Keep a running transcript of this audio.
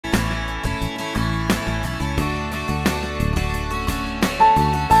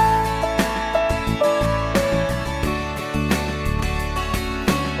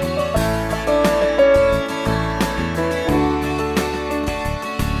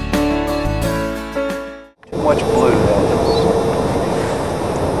much blue that is.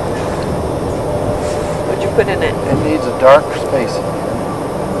 What'd you put in it? It needs a dark space in here.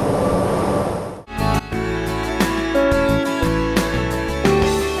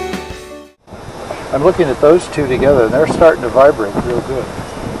 I'm looking at those two together and they're starting to vibrate real good.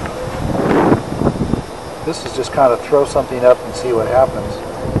 This is just kind of throw something up and see what happens.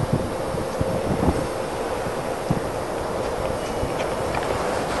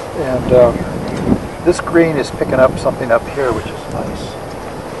 And this green is picking up something up here, which is nice.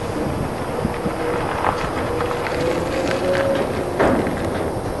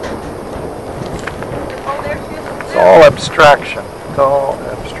 It's all abstraction. It's all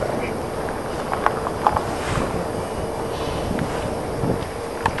abstraction.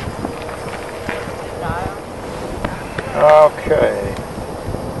 Okay.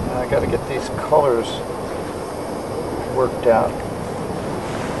 I got to get these colors worked out.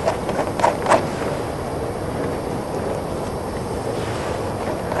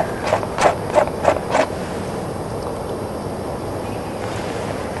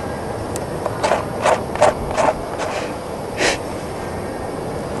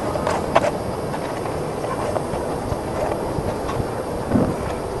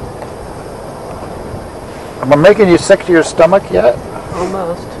 Am I making you sick to your stomach yet?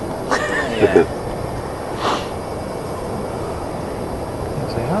 Almost. Yeah.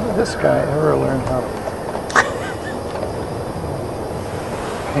 Say, how did this guy ever learn how to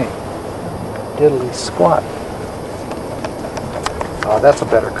paint? Diddly squat. Oh, that's a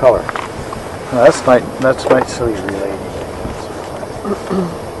better color. No, that's nicely related.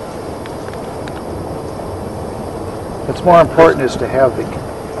 What's more important is to have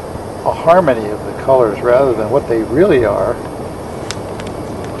a harmony of the colors rather than what they really are.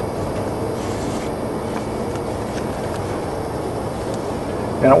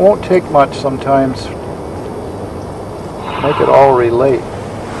 And it won't take much sometimes to make it all relate.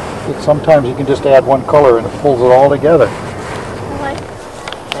 Sometimes you can just add one color and it pulls it all together.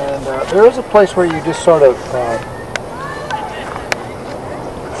 And there is a place where you just sort of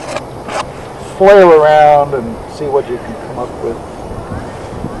flail around and see what you can come up with.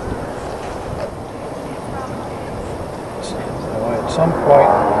 At some point,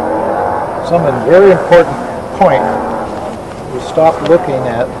 some very important point, we stop looking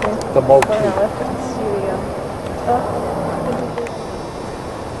at the motif.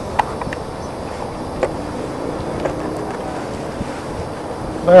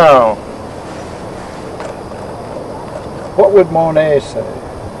 Now, what would Monet say?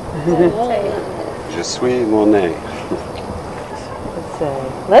 Je suis Monet.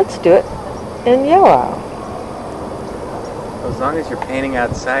 Let's do it in yellow. As long as you're painting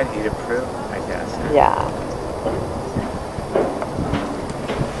outside, he'd approve, I guess. Yeah.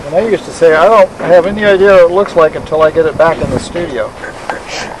 And I used to say, I don't have any idea what it looks like until I get it back in the studio.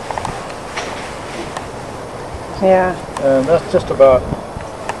 Yeah. And that's just about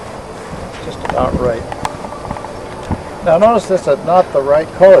right. Now notice this is not the right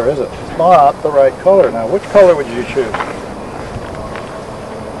color, is it? It's not the right color. Now, which color would you choose?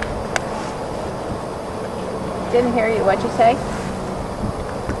 Didn't hear you. What'd you say?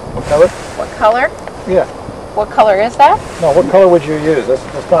 What color? What color? Yeah. What color is that? No, what color would you use?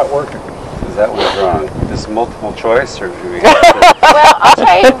 That's not working. Is that what's wrong? Is multiple choice or do we Well, I'll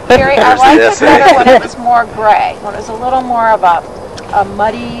tell you, Gary, I There's the liked it essay. better when it was more gray. When it was a little more of a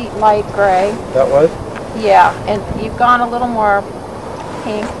muddy, light gray. That was? Yeah, and you've gone a little more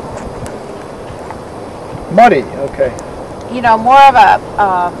pink. Muddy, okay. You know, more of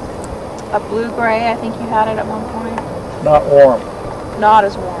a blue-gray, I think you had it at one point. Not warm. Not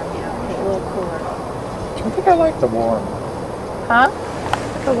as warm, yeah. I think a little cooler. I think I like the warm. Huh? I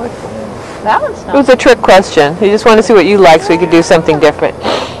think I like the warm. That one's not. It was a trick question. You just want to see what you like so we could do something different.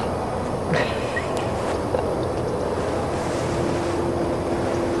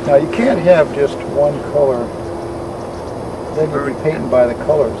 Now you can't have just one color. Then you'll be painting by the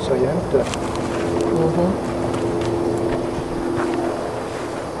colors, so you have to.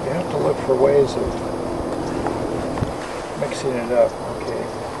 You have to look for ways of mixing it up. Okay.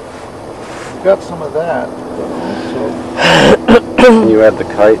 You've got some of that, but also. Can you add the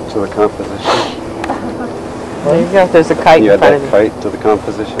kite to the composition? There you go. There's a kite Can you in add front of that you. kite to the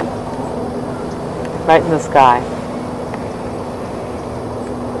composition? Right in the sky.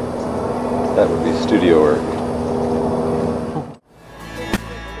 That would be studio work.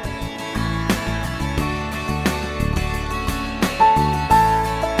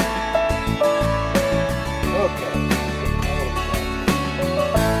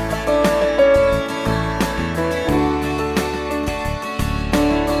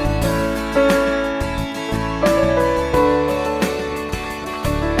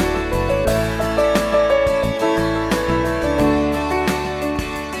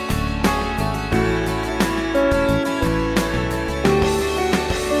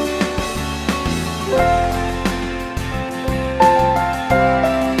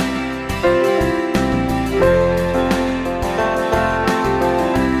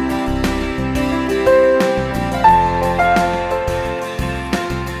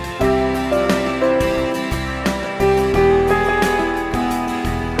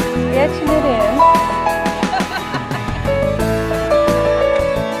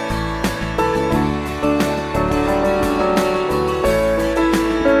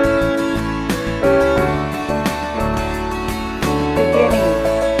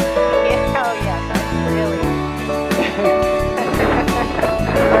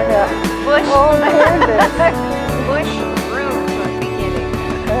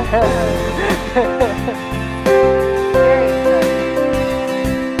 Yeah.